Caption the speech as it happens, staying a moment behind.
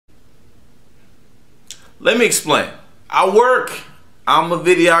Let me explain. I'm a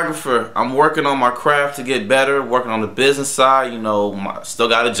videographer. I'm working on my craft to get better, working on the business side. You know, still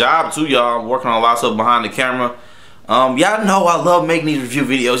got a job too, y'all. I'm working on a lot of stuff behind the camera. Y'all know I love making these review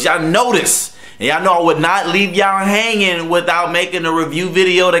videos. Y'all know this. And y'all know I would not leave y'all hanging without making a review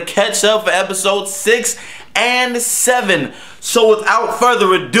video to catch up for episode 6 and 7. So without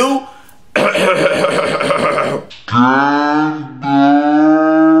further ado,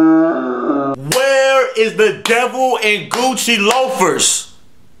 where is the devil in Gucci loafers?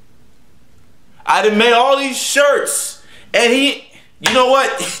 I done made all these shirts, and you know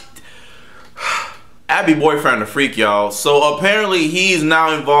what? Abby boyfriend a freak, y'all. So apparently he's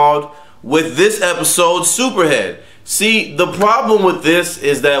now involved with this episode's Superhead. See, the problem with this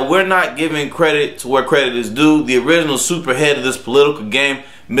is that we're not giving credit to where credit is due. The original Superhead of this political game,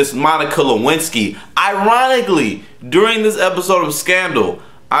 Miss Monica Lewinsky. Ironically, during this episode of Scandal,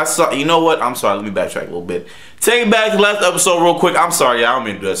 I saw, you know what? I'm sorry, let me backtrack a little bit. Take it back to the last episode real quick. I'm sorry, y'all. I don't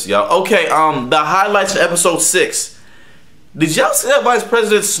mean to do this, y'all. Okay, the highlights of episode 6. Did y'all see that Vice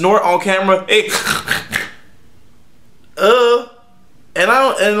President snort on camera? Hey,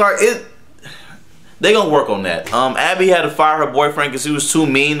 they gonna work on that. Abby had to fire her boyfriend because he was too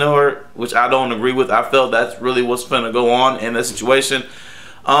mean to her, which I don't agree with. I felt that's really what's finna go on in this situation.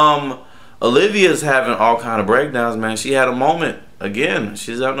 Olivia's having all kind of breakdowns, man. She had a moment. Again,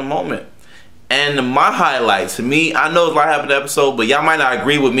 she's having a moment. And my highlight, to me, I know it's what happened in the episode, but y'all might not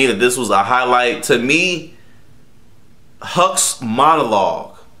agree with me that this was a highlight. To me, Huck's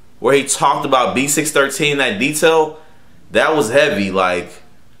monologue, where he talked about B613 in that detail, that was heavy. Like,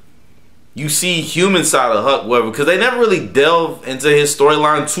 you see human side of Huck, whatever, because they never really delve into his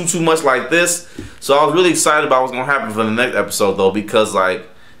storyline too much like this. So I was really excited about what's gonna happen for the next episode, though, because like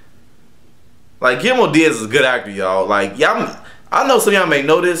Guillermo Diaz is a good actor, y'all. Like, y'all, I know some of y'all may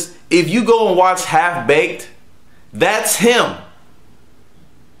know this. If you go and watch Half Baked, that's him.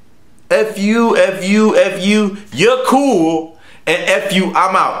 F you, you're cool, and F you,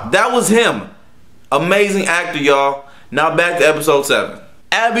 I'm out. That was him. Amazing actor, y'all. Now back to episode 7.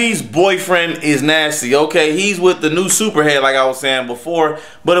 Abby's boyfriend is nasty, okay? He's with the new Superhead, like I was saying before.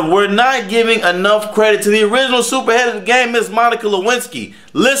 But if we're not giving enough credit to the original Superhead of the game, Miss Monica Lewinsky.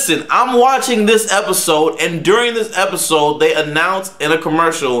 Listen, I'm watching this episode, and during this episode, they announced in a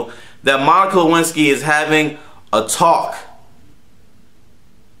commercial that Monica Lewinsky is having a talk.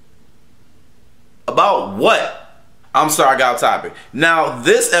 About what? I'm sorry, I got off topic. Now,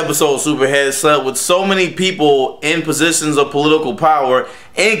 this episode of Superhead slept with so many people in positions of political power,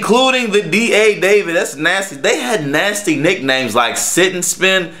 including the DA David. That's nasty. They had nasty nicknames like Sit and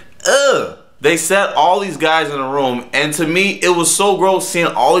Spin. Ugh. They sat all these guys in a room, and to me, it was so gross seeing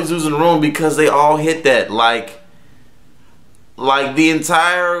all these dudes in the room because they all hit that. Like the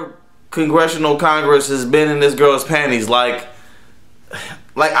entire congressional Congress has been in this girl's panties. Like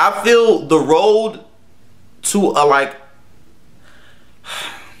I feel the road to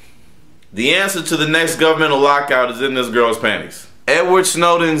the answer to the next governmental lockout is in this girl's panties. Edward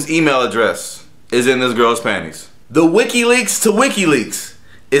Snowden's email address is in this girl's panties. The WikiLeaks to WikiLeaks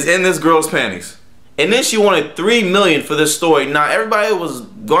is in this girl's panties. And then she wanted $3 million for this story. Now everybody was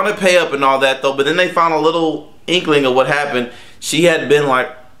gonna pay up and all that though, but then they found a little inkling of what happened. She had been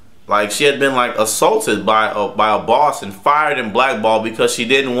assaulted by a boss and fired and blackballed because she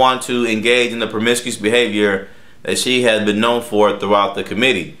didn't want to engage in the promiscuous behavior that she had been known for throughout the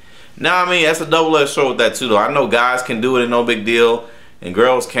committee. Now, I mean, that's a double-edged sword with that too, though. I know guys can do it and no big deal, and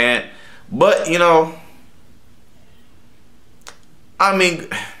girls can't. But, you know, I mean,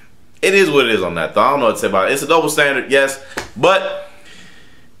 it is what it is on that, though. I don't know what to say about it. It's a double standard, yes, but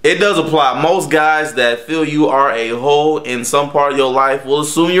it does apply. Most guys that feel you are a hoe in some part of your life will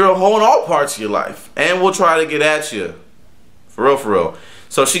assume you're a hoe in all parts of your life, and will try to get at you. For real, for real.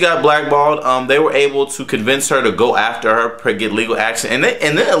 So she got blackballed. They were able to convince her to go after her, get legal action, and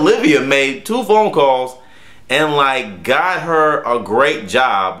then Olivia made 2 phone calls and like got her a great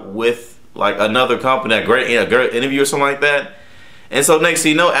job with like another company, a great interview or something like that. And so next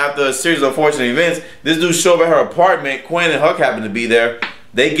thing you know, after a series of unfortunate events, this dude showed up at her apartment. Quinn and Huck happened to be there.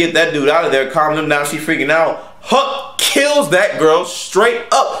 They get that dude out of there, calm him down. She freaking out. Huck kills that girl straight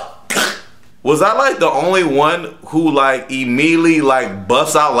up. Was I like the only one who like immediately like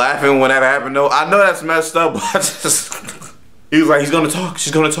busts out laughing when that happened though? I know that's messed up, but I just he was like, he's gonna talk,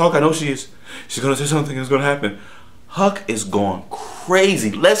 she's gonna talk, I know she is. She's gonna say something, it's gonna happen. Huck is going crazy.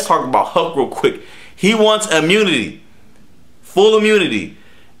 Let's talk about Huck real quick. He wants immunity. Full immunity.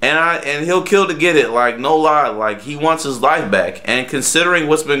 And he'll kill to get it, like no lie. Like he wants his life back. And considering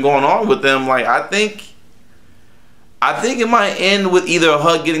what's been going on with them, like I think I think it might end with either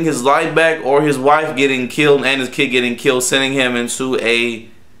Hug getting his life back or his wife getting killed and his kid getting killed, sending him into a...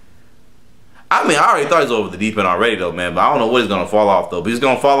 I mean, I already thought he was over the deep end already though, man, but I don't know what he's going to fall off though. But he's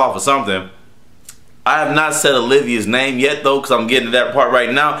going to fall off of something. I have not said Olivia's name yet though, because I'm getting to that part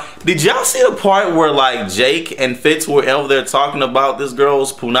right now. Did y'all see the part where like Jake and Fitz were over there talking about this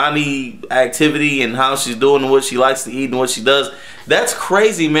girl's punani activity and how she's doing and what she likes to eat and what she does? That's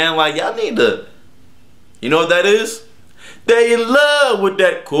crazy, man. Like, y'all need to... You know what that is? They in love with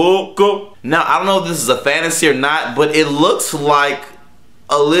that cocoa. Now, I don't know if this is a fantasy or not, but it looks like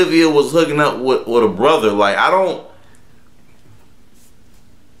Olivia was hooking up with a brother. Like, I don't...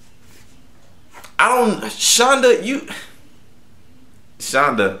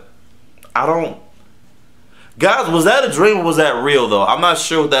 Shonda, I don't... Guys, was that a dream or was that real though? I'm not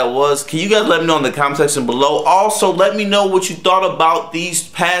sure what that was. Can you guys let me know in the comment section below? Also, let me know what you thought about these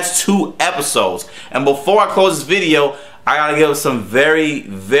past 2 episodes. And before I close this video, I gotta give some very,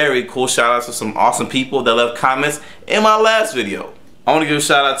 very cool shout outs to some awesome people that left comments in my last video. I want to give a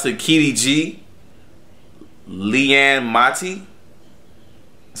shout out to Kitty G, Leanne Mati.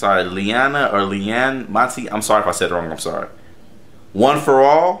 Sorry, Liana or Leanne Mati. I'm sorry if I said it wrong. I'm sorry. One for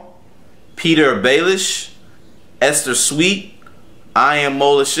All, Peter Baelish, Esther Sweet, I Am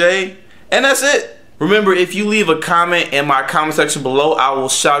Molashay, and that's it. Remember, if you leave a comment in my comment section below, I will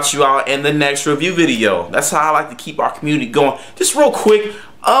shout you out in the next review video. That's how I like to keep our community going. Just real quick,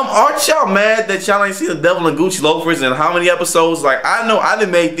 aren't y'all mad that y'all ain't seen the Devil in Gucci loafers in how many episodes? Like, I know I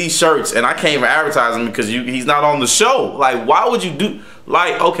didn't make these shirts and I can't even advertise them because he's not on the show. Like, why would you do...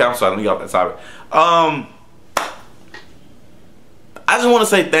 Like, okay, I'm sorry, let me get off that topic. I just want to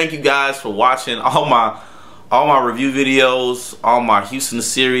say thank you guys for watching all my review videos, all my Houston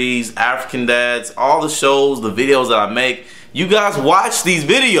series, African Dads, all the shows, the videos that I make. You guys watch these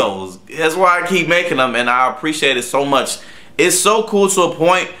videos. That's why I keep making them, and I appreciate it so much. It's so cool to a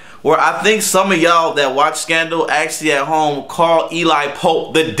point where I think some of y'all that watch Scandal actually at home call Eli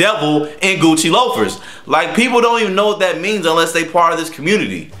Pope the devil in Gucci loafers. Like, people don't even know what that means unless they part of this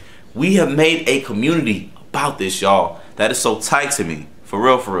community. We have made a community about this, y'all. That is so tight to me. For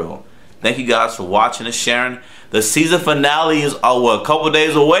real, for real. Thank you guys for watching and sharing. The season finale is a couple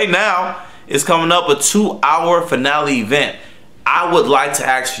days away now. It's coming up, a 2-hour finale event. I would like to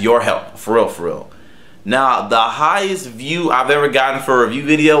ask for your help. For real, for real. Now, the highest view I've ever gotten for a review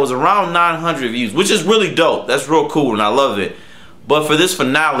video was around 900 views, which is really dope. That's real cool and I love it. But for this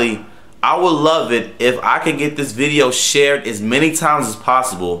finale, I would love it if I could get this video shared as many times as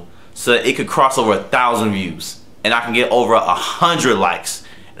possible so that it could cross over 1,000 views and I can get over 100 likes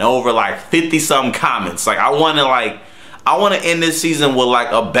and over like 50-something comments. Like, I want to end this season with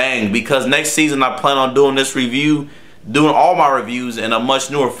like a bang, because next season I plan on doing this review, doing all my reviews in a much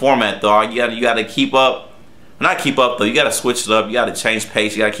newer format though. You gotta keep up. Not keep up though, you gotta switch it up, you gotta change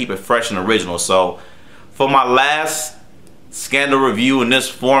pace, you gotta keep it fresh and original. So for my last Scandal review in this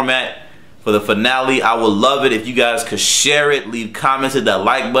format, for the finale, I would love it if you guys could share it, leave comments, hit that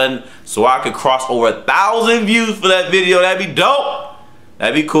like button so I could cross over 1,000 views for that video. That'd be dope.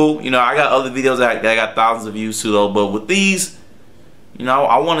 That'd be cool. You know, I got other videos that got thousands of views too though, but with these, you know,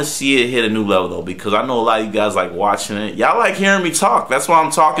 I want to see it hit a new level though, because I know a lot of you guys like watching it. Y'all like hearing me talk. That's why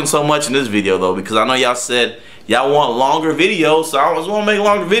I'm talking so much in this video though, because I know y'all said y'all want longer videos, so I just want to make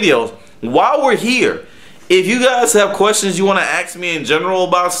longer videos. While we're here, if you guys have questions you want to ask me in general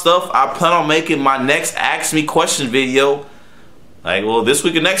about stuff, I plan on making my next Ask Me Question video, like, well, this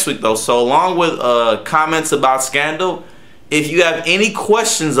week or next week though. So along with comments about Scandal, if you have any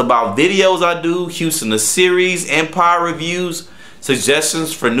questions about videos I do, Houston the series, Empire reviews,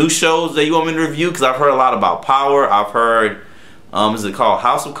 suggestions for new shows that you want me to review, because I've heard a lot about Power. I've heard, is it called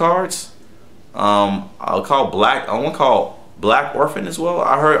House of Cards? I'll call Black. I want to call Black Orphan as well.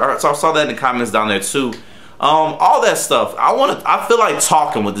 So I saw that in the comments down there too. All that stuff. I feel like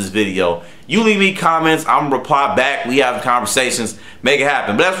talking with this video. You leave me comments, I'm gonna reply back. We have conversations, make it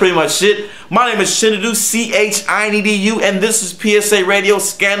happen. But that's pretty much it. My name is Chinedu, C-H-I-N-E-D-U, and this is PSA Radio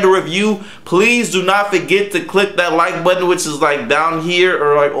Scandal Review. Please do not forget to click that like button, which is like down here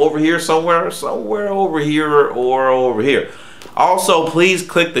or like over here somewhere over here or over here. Also, please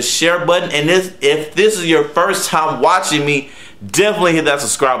click the share button, and if this is your first time watching me, definitely hit that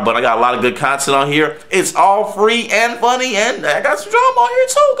subscribe button. I got a lot of good content on here. It's all free and funny, and I got some drama on here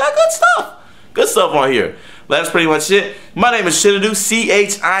too. Got good stuff. Good stuff on here. But that's pretty much it. My name is Chinedu,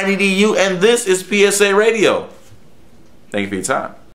 C-H-I-N-E-D-U, and this is PSA Radio. Thank you for your time.